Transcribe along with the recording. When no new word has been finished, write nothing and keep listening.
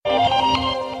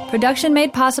Production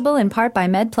made possible in part by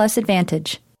MedPlus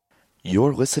Advantage.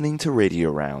 You're listening to Radio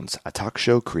Rounds, a talk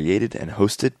show created and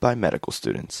hosted by medical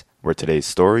students, where today's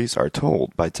stories are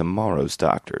told by tomorrow's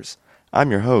doctors.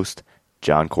 I'm your host,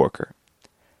 John Corker.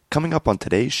 Coming up on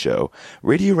today's show,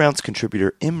 Radio Rounds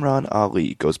contributor Imran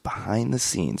Ali goes behind the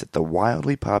scenes at the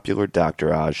wildly popular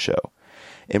Dr. Oz show.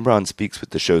 Imran speaks with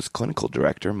the show's clinical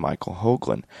director, Michael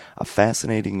Hoaglin, a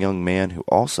fascinating young man who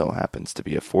also happens to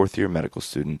be a fourth-year medical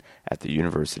student at the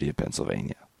University of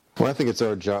Pennsylvania. Well, I think it's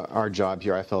our job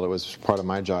here. I felt it was part of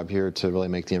my job here to really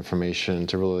make the information,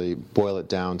 to really boil it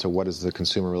down to what does the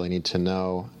consumer really need to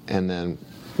know, and then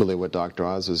really what Dr.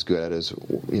 Oz is good at is,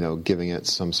 giving it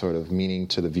some sort of meaning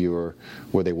to the viewer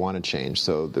where they want to change.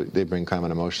 So they bring kind of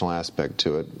an emotional aspect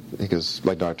to it because,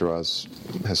 like Dr. Oz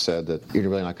has said, that you're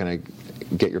really not going to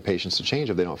get your patients to change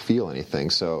if they don't feel anything.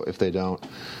 So if they don't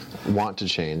want to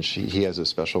change, he has a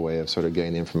special way of sort of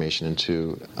getting the information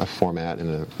into a format and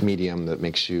a medium that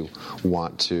makes you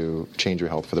want to change your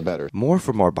health for the better. More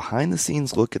from our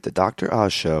behind-the-scenes look at the Dr.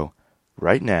 Oz show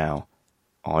right now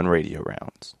on Radio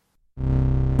Rounds.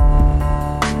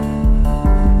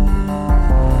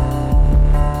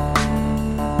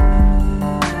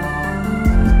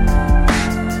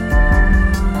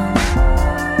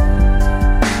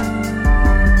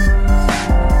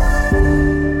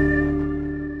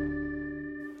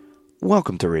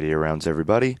 Welcome to Radio Rounds,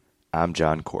 everybody. I'm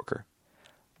John Corker.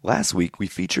 Last week, we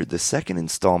featured the second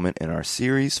installment in our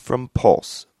series from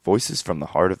Pulse, Voices from the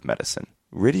Heart of Medicine.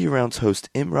 Radio Rounds host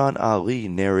Imran Ali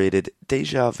narrated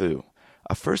Deja Vu,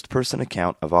 a first-person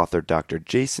account of author Dr.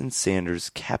 Jason Sanders'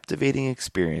 captivating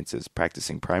experiences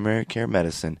practicing primary care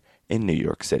medicine in New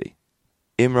York City.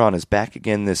 Imran is back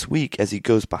again this week as he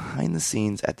goes behind the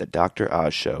scenes at the Dr.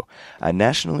 Oz Show, a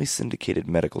nationally syndicated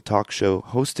medical talk show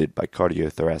hosted by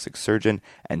cardiothoracic surgeon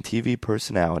and TV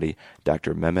personality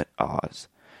Dr. Mehmet Oz.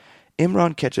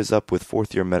 Imran catches up with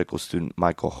fourth-year medical student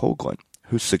Michael Hoaglin,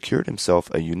 who secured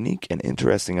himself a unique and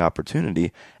interesting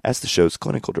opportunity as the show's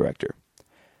clinical director.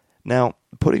 Now,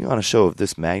 putting on a show of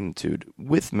this magnitude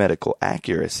with medical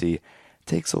accuracy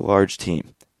takes a large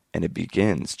team, and it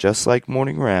begins just like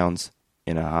morning rounds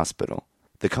in a hospital.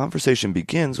 The conversation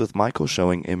begins with Michael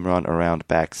showing Imran around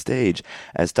backstage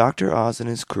as Dr. Oz and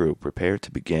his crew prepare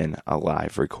to begin a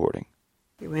live recording.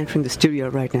 We're entering the studio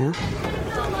right now.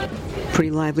 Pretty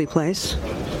lively place.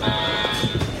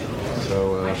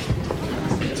 So,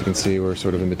 as you can see, we're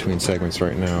sort of in between segments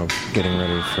right now, getting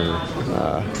ready for,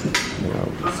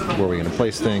 where we're going to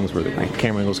place things, where the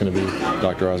camera angle is going to be.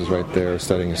 Dr. Oz is right there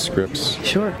studying his scripts.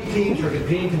 Sure. We're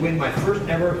competing to win my first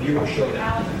ever viewer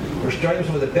showdown. We're starting with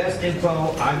some of the best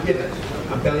info I've given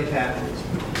on belly fat.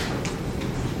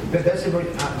 The best info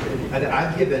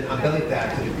I've given on belly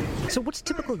fat. So what's a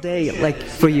typical day like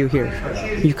for you here?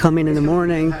 You come in the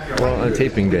morning? Well, on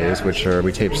taping days, we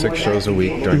tape 6 shows a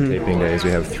week during taping days.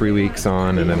 We have 3 weeks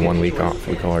on and then 1 week off.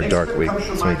 We call our dark week.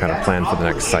 So we kind of plan for the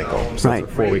next cycle. So right.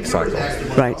 It's a 4-week cycle.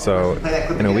 Right. So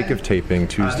in a week of taping,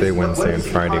 Tuesday, Wednesday, and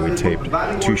Friday, we taped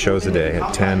 2 shows a day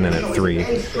at 10 and at 3.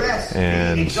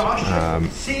 And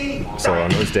so on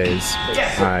those days,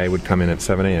 I would come in at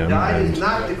 7 a.m.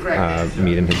 and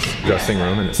meet in his dressing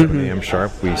room. And at 7 a.m.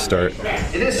 sharp, we start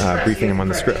briefing him on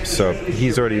the scripts. So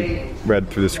he's already read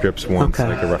through the scripts once,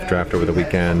 like a rough draft over the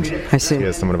weekend. I see. He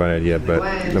has somewhat of an idea,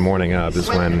 but the morning of is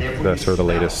when the sort of the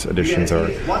latest editions are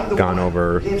gone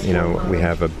over. We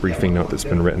have a briefing note that's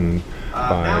been written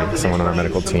by someone on our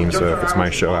medical team. So if it's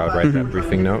my show, I would write that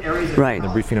briefing note. Right. And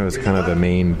the briefing note is kind of the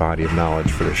main body of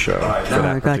knowledge for the show, for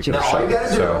that particular show.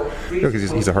 So, because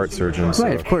he's a heart surgeon, so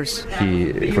right, of course.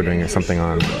 If we're doing something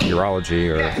on urology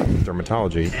or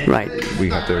dermatology, right, we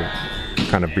have to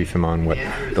kind of brief him on what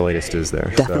the latest is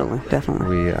there.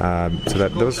 Definitely. So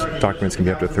that those documents can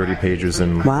be up to 30 pages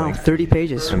in length. 30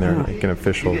 pages. And they're like an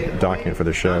official document for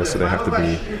the show, so they have to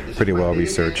be pretty well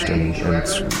researched and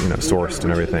sourced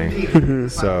and everything.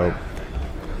 So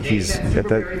he's at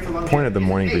that point of the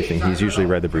morning briefing, he's usually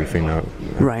read the briefing note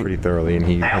pretty thoroughly, and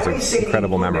he has an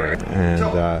incredible memory. And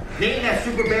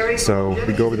so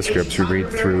we go over the scripts, we read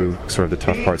through sort of the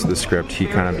tough parts of the script.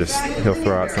 He'll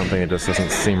throw out something that just doesn't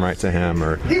seem right to him,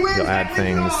 or he'll add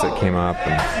things that came up,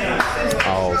 and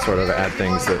I'll sort of add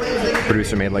things that the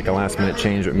producer made like a last minute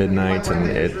change at midnight,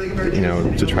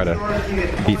 and to try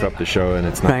to beef up the show, and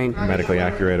it's not medically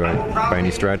accurate by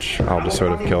any stretch. I'll just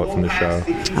sort of kill it from the show,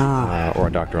 or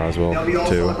Dr. Oz will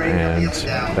too, and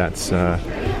that's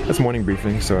morning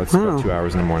briefing, so it's about 2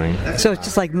 hours in the morning. So it's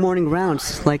just like morning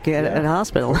rounds, like at a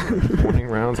hospital. Morning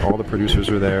rounds, all the producers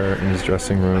are there in his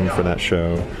dressing room for that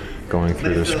show, going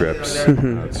through their scripts,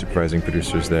 supervising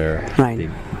producers there. Right.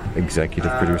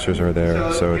 executive producers are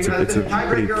there. So it's a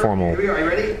pretty formal,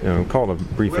 call it a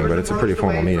briefing, but it's a pretty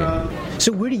formal meeting.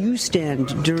 So where do you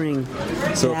stand during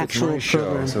the actual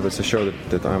program? So it's a show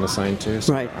that I'm assigned to.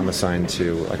 So right. I'm assigned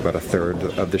to like about a third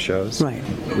of the shows. Right.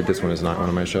 This one is not one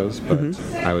of my shows, but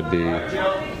I would be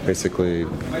basically,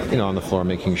 on the floor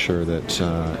making sure that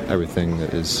everything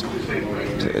that is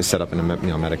set up in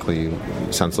a medically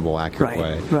sensible, accurate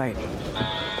way. Right.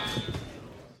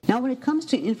 Now, when it comes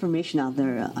to information out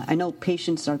there, I know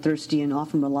patients are thirsty and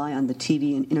often rely on the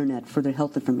TV and internet for their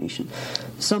health information.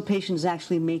 Some patients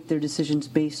actually make their decisions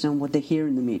based on what they hear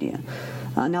in the media.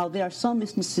 Now, there are some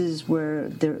instances where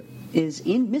there is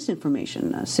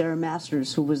misinformation. Sarah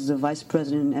Masters, who was the vice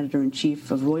president and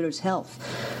editor-in-chief of Reuters Health,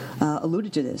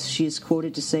 alluded to this. She is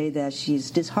quoted to say that she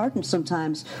is disheartened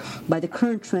sometimes by the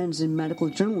current trends in medical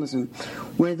journalism,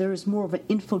 where there is more of an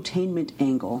infotainment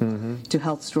angle to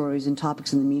health stories and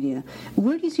topics in the media.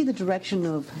 Where do you see the direction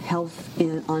of health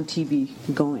on TV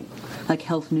going, like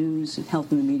health news and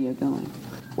health in the media going?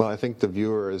 Well, I think the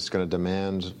viewer is going to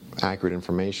demand accurate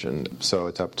information, so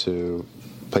it's up to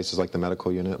places like the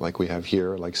medical unit, like we have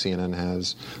here, like CNN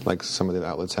has, like some of the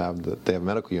outlets have, that they have a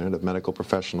medical unit of medical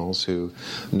professionals who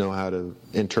know how to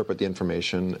interpret the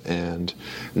information and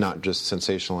not just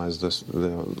sensationalize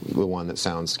the one that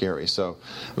sounds scary. So,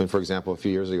 for example, a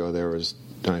few years ago there was,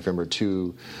 I don't know if you remember,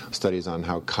 2 studies on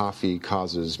how coffee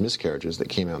causes miscarriages that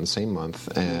came out in the same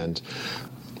month, and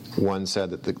one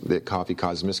said that coffee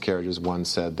caused miscarriages, one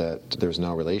said that there's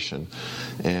no relation.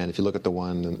 And if you look at the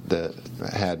one that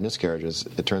had miscarriages,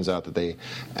 it turns out that they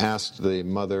asked the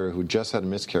mother who just had a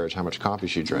miscarriage how much coffee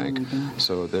she drank.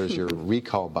 So there's your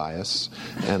recall bias.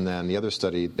 And then the other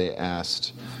study, they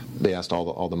asked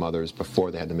all the mothers before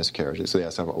they had the miscarriages. So they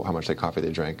asked how much coffee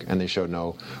they drank, and they showed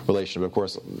no relation. But of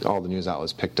course, all the news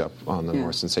outlets picked up on the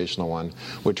more sensational one,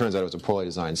 which turns out it was a poorly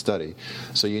designed study.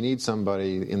 So you need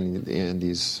somebody in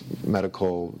these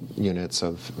medical units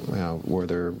of where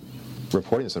they're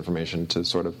reporting this information to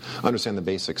sort of understand the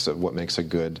basics of what makes a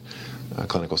good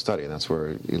clinical study, and that's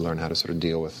where you learn how to sort of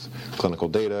deal with clinical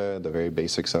data, the very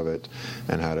basics of it,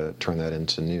 and how to turn that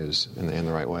into news in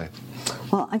the right way.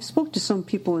 Well, I've spoke to some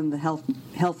people in the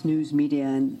health news media,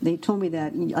 and they told me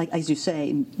that, like as you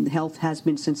say, health has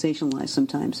been sensationalized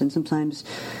sometimes, and sometimes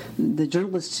the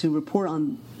journalists who report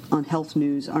on health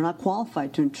news are not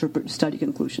qualified to interpret study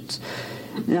conclusions.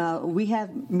 Now, we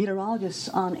have meteorologists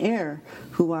on air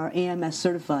who are AMS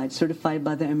certified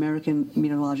by the American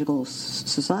Meteorological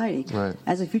Society. Right.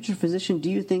 As a future physician, do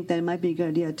you think that it might be a good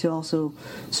idea to also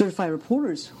certify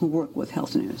reporters who work with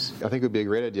health news? I think it would be a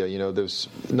great idea. There's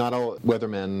not all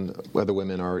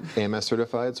weathermen are AMS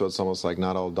certified, so it's almost like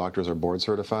not all doctors are board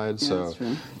certified. Yeah, so that's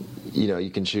true. You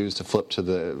can choose to flip to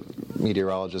the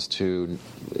meteorologist who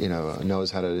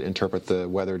knows how to interpret the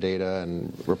weather data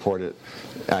and report it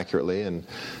accurately, and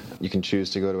you can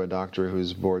choose to go to a doctor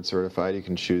who's board certified. You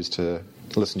can choose to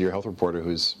listen to your health reporter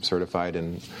who's certified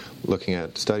in looking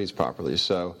at studies properly.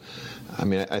 So,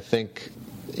 I think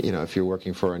if you're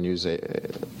working for a news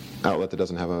outlet that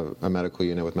doesn't have a medical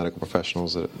unit with medical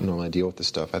professionals that normally deal with this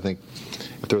stuff, I think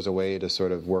if there was a way to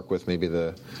sort of work with maybe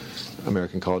the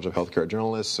American College of Healthcare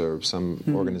Journalists or some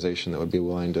organization that would be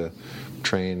willing to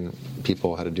train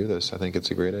people how to do this, I think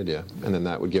it's a great idea. And then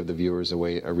that would give the viewers a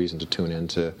reason to tune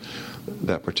into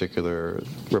that particular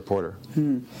reporter.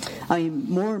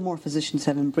 More and more physicians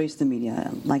have embraced the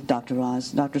media, like Dr.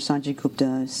 Oz, Dr. Sanjay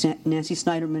Gupta, Nancy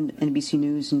Snyderman, NBC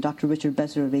News, and Dr. Richard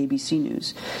Besser of ABC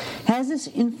News. Has this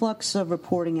influx of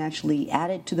reporting actually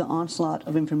added to the onslaught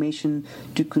of information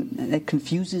that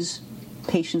confuses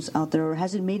patients out there, or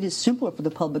has it made it simpler for the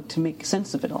public to make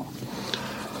sense of it all?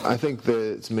 I think that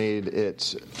it's made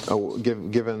it,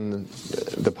 given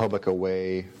the public a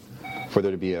way for there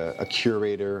to be a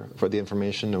curator for the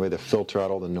information, a way to filter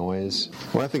out all the noise.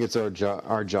 Well, I think it's our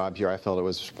job here. I felt it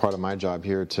was part of my job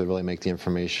here to really make the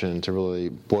information, to really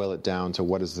boil it down to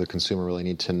what does the consumer really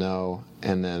need to know,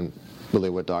 and then really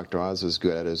what Dr. Oz is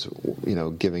good at is,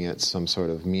 giving it some sort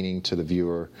of meaning to the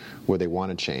viewer where they want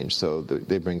to change. So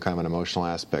they bring kind of an emotional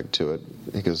aspect to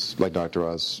it, because like Dr.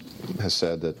 Oz has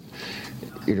said, that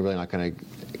you're really not going to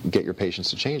get your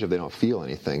patients to change if they don't feel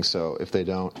anything. So if they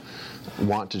don't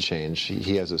want to change,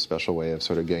 he has a special way of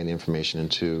sort of getting the information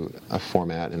into a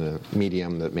format and a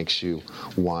medium that makes you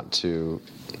want to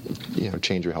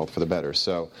change your health for the better.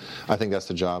 So I think that's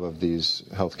the job of these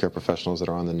healthcare professionals that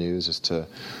are on the news, is to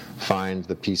find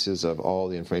the pieces of all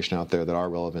the information out there that are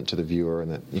relevant to the viewer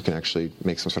and that you can actually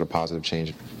make some sort of positive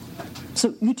change.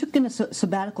 So you took in a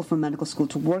sabbatical from medical school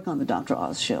to work on the Dr.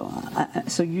 Oz show.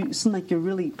 So you seem like you're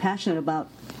really passionate about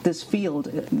this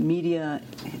field, media,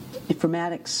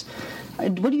 informatics.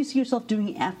 What do you see yourself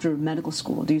doing after medical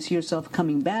school? Do you see yourself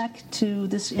coming back to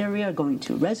this area, going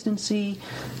to residency,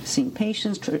 seeing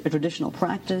patients, traditional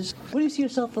practice? What do you see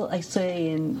yourself, I say,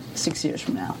 in 6 years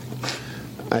from now?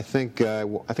 I think I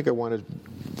want to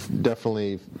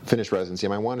definitely finish residency.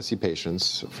 I want to see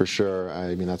patients for sure.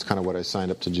 I mean, that's kind of what I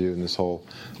signed up to do in this whole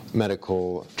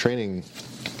medical training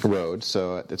road.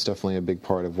 So it's definitely a big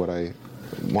part of what I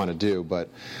want to do. But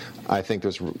I think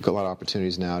there's a lot of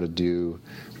opportunities now to do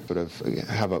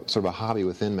have a sort of a hobby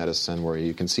within medicine where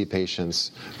you can see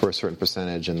patients for a certain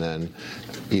percentage and then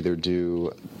either do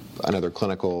another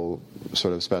clinical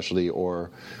sort of specialty or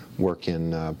work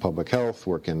in public health,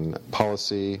 work in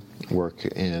policy, work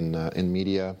in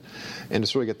media, and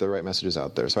just really get the right messages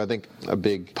out there. So I think a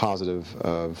big positive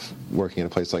of working in a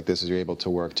place like this is you're able to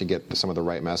work to get some of the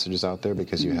right messages out there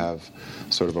because you have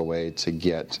sort of a way to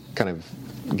get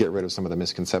rid of some of the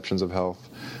misconceptions of health.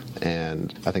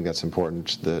 And I think that's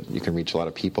important that you can reach a lot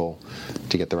of people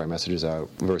to get the right messages out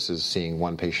versus seeing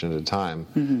one patient at a time,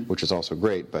 which is also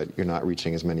great, but you're not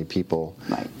reaching as many people.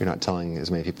 Right. You're not telling as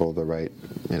many people the right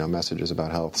messages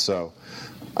about health. So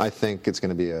I think it's going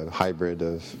to be a hybrid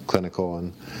of clinical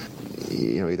and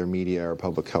either media or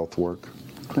public health work.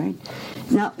 Great.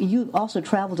 Now, you also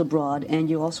traveled abroad and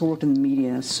you also worked in the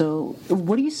media. So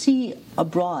what do you see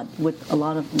abroad with a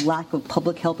lot of lack of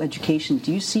public health education?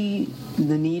 Do you see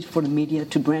the need for the media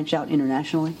to branch out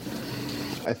internationally?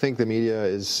 I think the media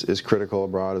is critical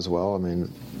abroad as well. I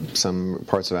mean, some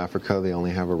parts of Africa, they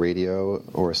only have a radio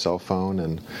or a cell phone,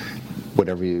 and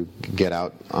whatever you get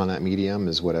out on that medium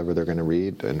is whatever they're going to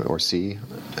read or see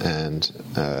and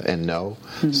know.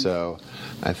 So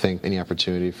I think any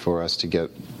opportunity for us to get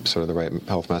sort of the right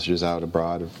health messages out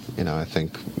abroad, I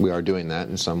think we are doing that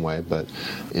in some way, but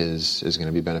is going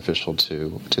to be beneficial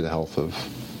to the health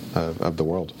of the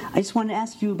world. I just wanted to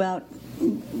ask you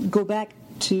go back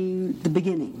to the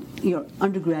beginning, your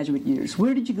undergraduate years.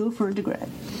 Where did you go for undergrad?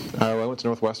 I went to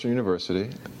Northwestern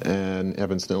University in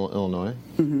Evanston, Illinois.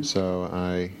 So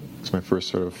it's my first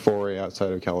sort of foray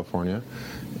outside of California.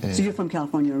 And so you're from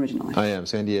California originally? I am,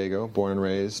 San Diego, born and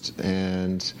raised,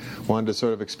 and wanted to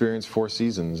sort of experience four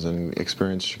seasons and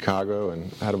experience Chicago,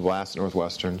 and had a blast at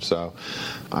Northwestern. So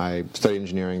I studied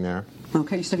engineering there.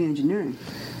 Okay, you studied engineering.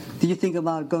 Did you think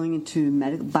about going into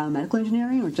biomedical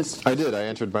engineering, or just? I did. I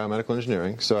entered biomedical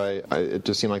engineering, so it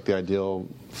just seemed like the ideal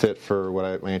fit for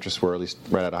what my interests were, at least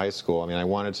right out of high school. I mean, I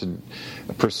wanted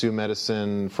to pursue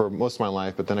medicine for most of my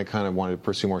life, but then I kind of wanted to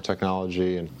pursue more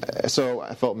technology, and so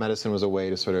I felt medicine was a way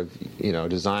to sort of,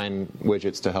 design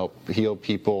widgets to help heal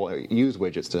people, use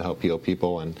widgets to help heal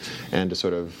people, and to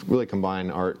sort of really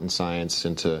combine art and science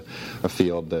into a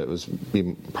field that was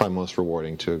probably most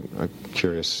rewarding to a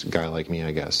curious guy like me,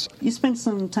 I guess. You spent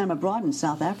some time abroad in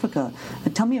South Africa.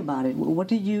 Tell me about it. What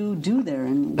did you do there,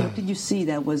 and what did you see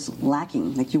that was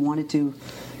lacking, like you wanted to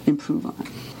improve on?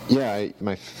 Yeah,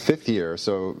 my fifth year,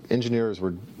 so engineers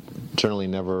were generally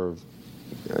never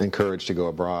encouraged to go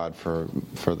abroad for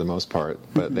the most part,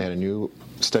 but they had a new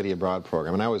study abroad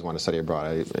program, and I always wanted to study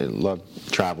abroad. I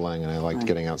loved traveling, and I liked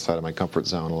getting outside of my comfort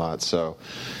zone a lot. So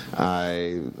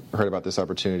I heard about this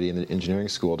opportunity in the engineering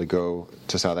school to go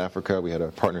to South Africa. We had a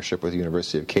partnership with the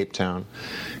University of Cape Town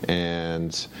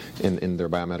and in their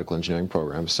biomedical engineering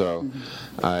program. So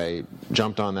I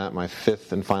jumped on that my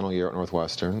fifth and final year at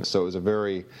Northwestern. So it was a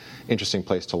very interesting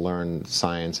place to learn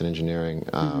science and engineering.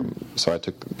 So I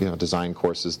took design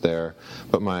courses there,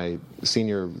 but my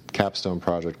senior capstone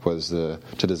project was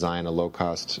to design a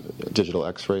low-cost digital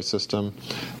X-ray system,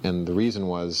 and the reason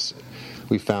was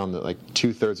we found that like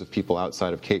 2/3 of people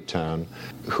outside of Cape Town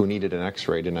who needed an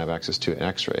X-ray didn't have access to an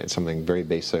X-ray. It's something very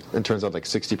basic. It turns out like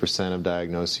 60% of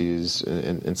diagnoses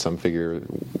in some figure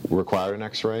required an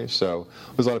X-ray. So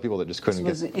there's a lot of people that just couldn't get.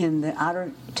 Was it in the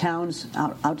outer towns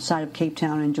outside of Cape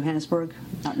Town and Johannesburg?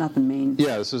 Not the main.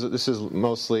 Yeah, this is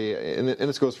mostly, and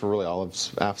this goes for really all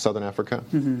of Southern Africa.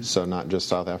 So not just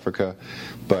South Africa,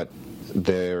 but.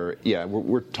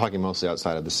 We're talking mostly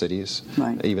outside of the cities.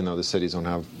 Right. Even though the cities don't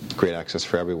have great access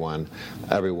for everyone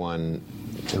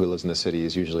who lives in the city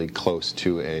is usually close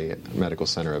to a medical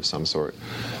center of some sort.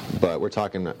 But we're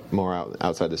talking more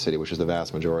outside the city, which is the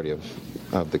vast majority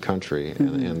of the country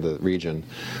and the region,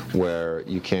 where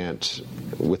you can't,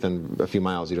 within a few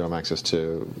miles, you don't have access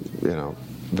to,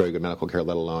 very good medical care,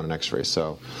 let alone an X-ray.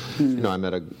 So, I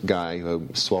met a guy who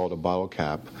swallowed a bottle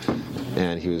cap,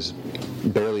 and he was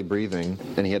barely breathing,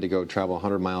 and he had to go travel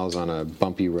 100 miles on a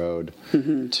bumpy road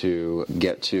to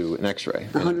get to an x-ray.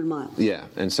 100 miles? Yeah,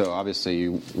 and so obviously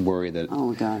you worry that,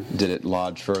 oh, God, did it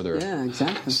lodge further? Yeah,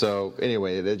 exactly. So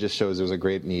anyway, that just shows there's a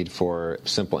great need for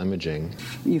simple imaging.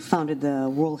 You founded the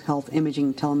World Health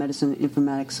Imaging Telemedicine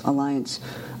Informatics Alliance.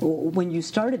 When you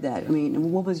started that, I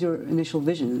mean, what was your initial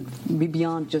vision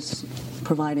beyond just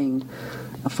providing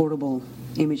affordable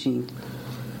imaging?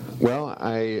 Well,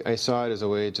 I saw it as a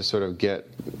way to sort of get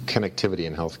connectivity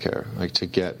in healthcare, like to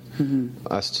get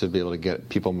us to be able to get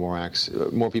people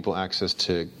more people access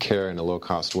to care in a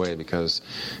low-cost way. Because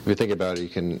if you think about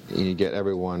it, you get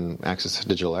everyone access to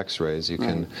digital X-rays. You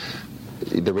can.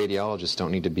 The radiologists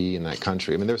don't need to be in that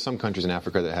country. I mean, there are some countries in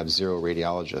Africa that have 0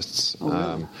 radiologists. Oh,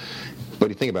 really? But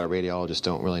you think about it, radiologists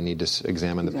don't really need to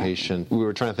examine the patient. We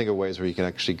were trying to think of ways where you could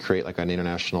actually create like an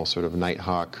international sort of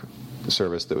Nighthawk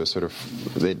service that was sort of,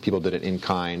 people did it in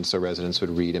kind, so residents would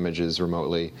read images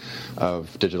remotely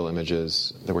of digital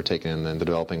images that were taken in the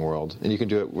developing world. And you can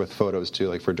do it with photos too,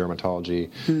 like for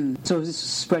dermatology. So is this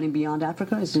spreading beyond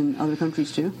Africa? Is it in other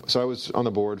countries too? So I was on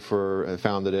the board I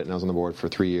founded it, and I was on the board for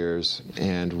 3 years,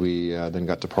 and we then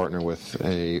got to partner with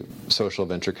a social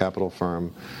venture capital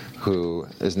firm who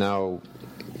is now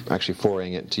actually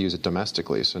foraying it to use it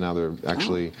domestically. So now there are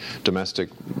actually domestic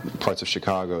parts of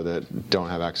Chicago that don't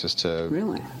have access to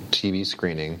TV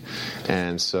screening.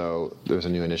 And so there's a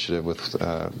new initiative with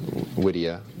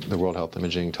WIDIA, the World Health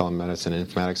Imaging Telemedicine and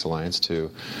Informatics Alliance,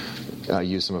 to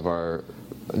use some of our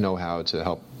know-how to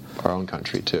help our own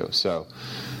country too. So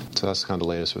that's kind of the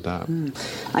latest with that.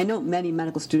 I know many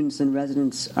medical students and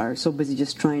residents are so busy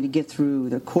just trying to get through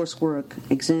their coursework,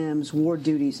 exams, ward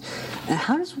duties.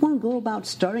 How does one go about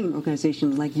starting an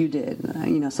organization like you did,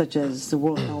 such as the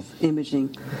World Health Imaging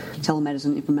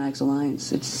Telemedicine Informatics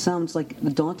Alliance? It sounds like a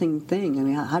daunting thing. I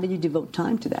mean, how did you devote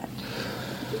time to that?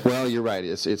 Well, you're right.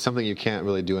 It's something you can't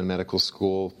really do in medical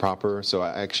school proper. So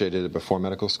I actually did it before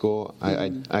medical school.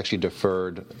 I actually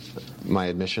deferred my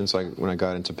admission. So when I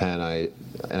got into Penn,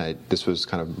 this was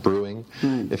kind of brewing,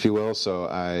 if you will. So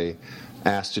I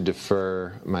asked to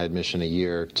defer my admission a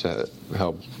year to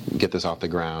help get this off the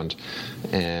ground,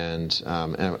 and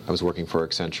I was working for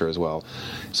Accenture as well.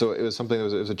 So it was something that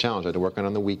was a challenge. I had to work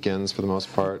on the weekends for the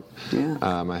most part.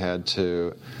 I had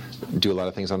to do a lot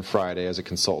of things on Friday as a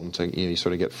consultant. You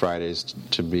sort of get Fridays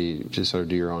to sort of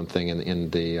do your own thing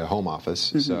in the home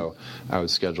office. So I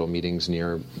would schedule meetings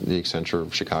near the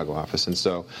Accenture Chicago office, and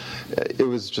so it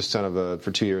was just kind of for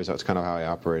 2 years. That's kind of how I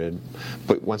operated.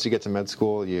 But once you get to med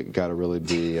school, you got to really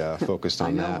be focused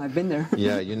on that. I know. I've been there.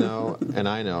 Yeah, and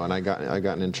I know, and I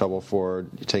gotten in trouble for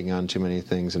taking on too many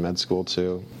things in med school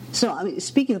too. So, I mean,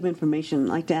 speaking of information,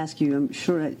 I'd like to ask you, I'm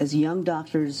sure as young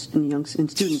doctors and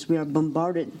students, we are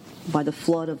bombarded by the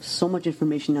flood of so much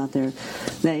information out there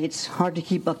that it's hard to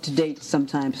keep up to date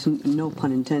sometimes, no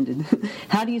pun intended.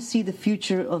 How do you see the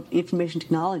future of information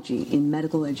technology in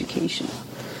medical education?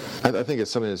 I think it's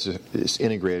something that's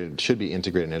integrated, should be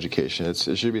integrated in education. It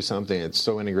should be something that's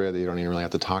so integrated that you don't even really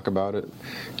have to talk about it.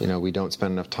 We don't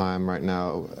spend enough time right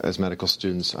now as medical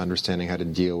students understanding how to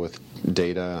deal with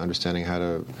data, understanding how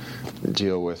to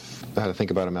think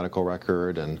about a medical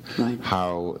record, and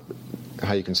how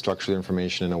you can structure the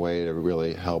information in a way to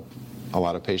really help a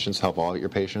lot of patients, help all your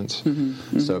patients.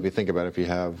 So if you think about it, if you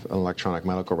have an electronic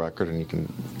medical record and you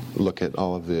can look at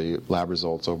all of the lab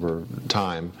results over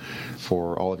time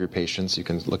for all of your patients, you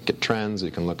can look at trends,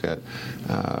 you can look at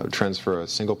trends for a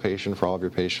single patient, for all of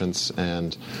your patients,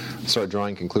 and start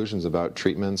drawing conclusions about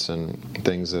treatments and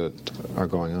things that are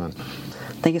going on.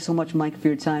 Thank you so much, Mike, for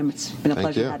your time. It's been a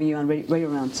pleasure having you on Radio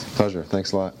Rounds. Pleasure.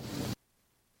 Thanks a lot.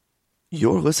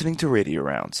 You're listening to Radio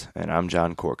Rounds, and I'm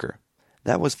John Corker.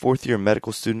 That was fourth-year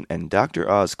medical student and Dr.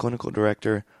 Oz clinical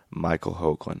director, Michael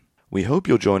Hoaglin. We hope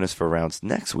you'll join us for rounds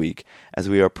next week, as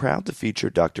we are proud to feature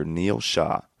Dr. Neil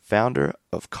Shah, founder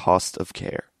of Cost of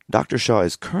Care. Dr. Shah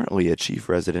is currently a chief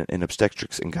resident in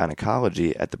obstetrics and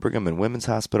gynecology at the Brigham and Women's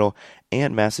Hospital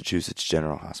and Massachusetts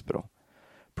General Hospital.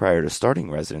 Prior to starting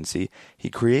residency, he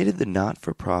created the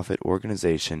not-for-profit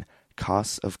organization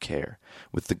Costs of Care,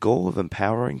 with the goal of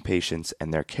empowering patients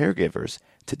and their caregivers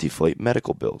to deflate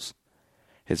medical bills.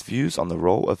 His views on the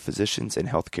role of physicians in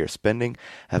healthcare spending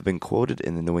have been quoted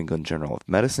in the New England Journal of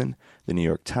Medicine, the New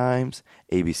York Times,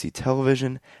 ABC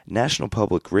Television, National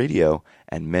Public Radio,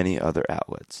 and many other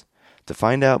outlets. To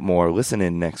find out more, listen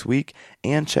in next week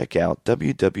and check out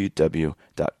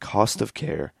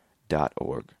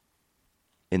www.costofcare.org.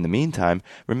 In the meantime,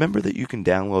 remember that you can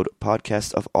download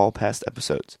podcasts of all past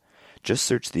episodes. Just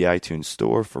search the iTunes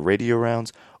Store for Radio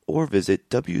Rounds or visit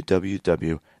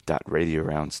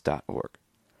www.radiorounds.org.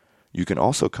 You can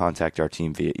also contact our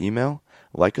team via email,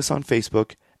 like us on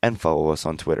Facebook, and follow us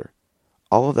on Twitter.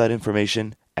 All of that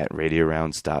information at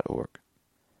radiorounds.org.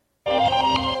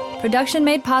 Production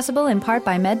made possible in part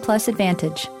by MedPlus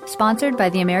Advantage, sponsored by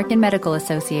the American Medical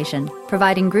Association,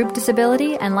 providing group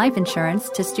disability and life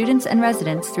insurance to students and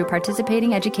residents through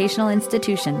participating educational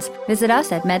institutions. Visit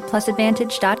us at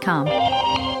medplusadvantage.com.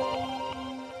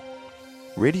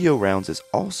 Radio Rounds is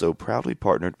also proudly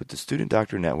partnered with the Student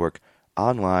Doctor Network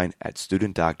online at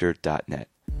studentdoctor.net.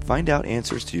 Find out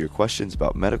answers to your questions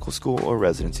about medical school or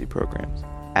residency programs.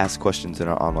 Ask questions in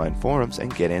our online forums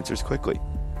and get answers quickly.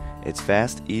 It's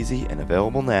fast, easy, and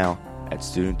available now at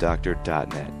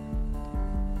studentdoctor.net.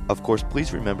 Of course,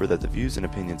 please remember that the views and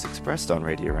opinions expressed on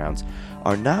Radio Rounds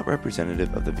are not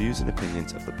representative of the views and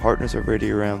opinions of the partners of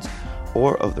Radio Rounds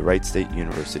or of the Wright State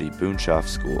University Boonshoff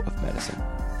School of Medicine.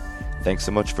 Thanks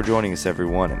so much for joining us,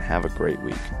 everyone, and have a great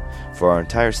week. For our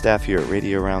entire staff here at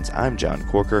Radio Rounds, I'm John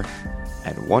Corker,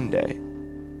 and one day,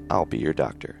 I'll be your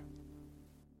doctor.